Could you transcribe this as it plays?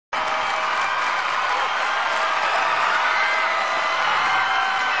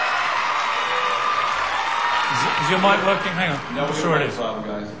your mic working? Hang on. No, I'm sure it is. Problem,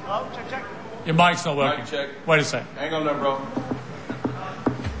 guys. Oh, check. Your mic's not working. Mic check. Wait a sec. Hang on there, bro.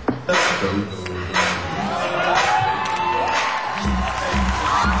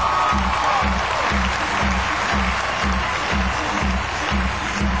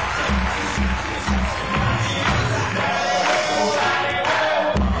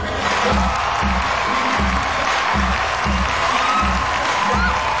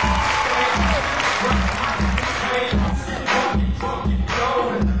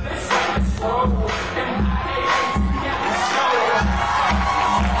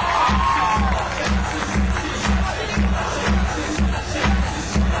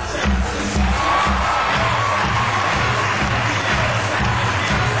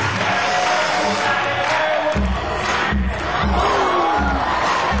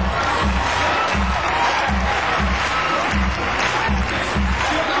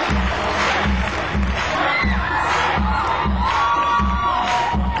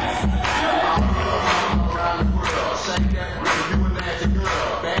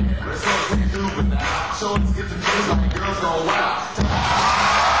 So let's get the news like girls go wild.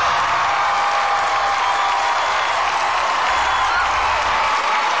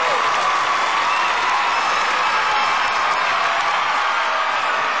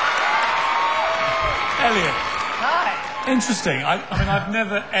 Elliot. Hi. Interesting. I mean, I've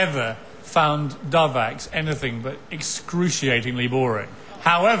never, ever found Dove acts anything but excruciatingly boring.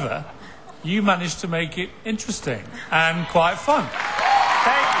 However, you managed to make it interesting and quite fun.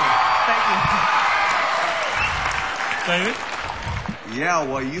 Thank you. David? Yeah,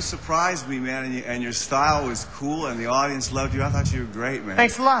 well, you surprised me, man, and your style was cool, and the audience loved you. I thought you were great, man.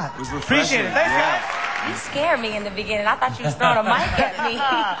 Thank you. Thanks a lot. It was refreshing. Appreciate it. Thanks, yeah. guys. You scared me in the beginning. I thought you was throwing a mic at me.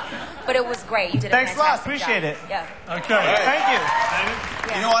 But it was great. You did a Thanks a lot. fantastic Appreciate job. it. Yeah. Okay. Thank you.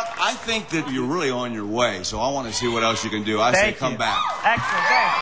 David? You know what? I think that you're really on your way, so I want to see what else you can do. I say Thank come you. back. Excellent. Thanks.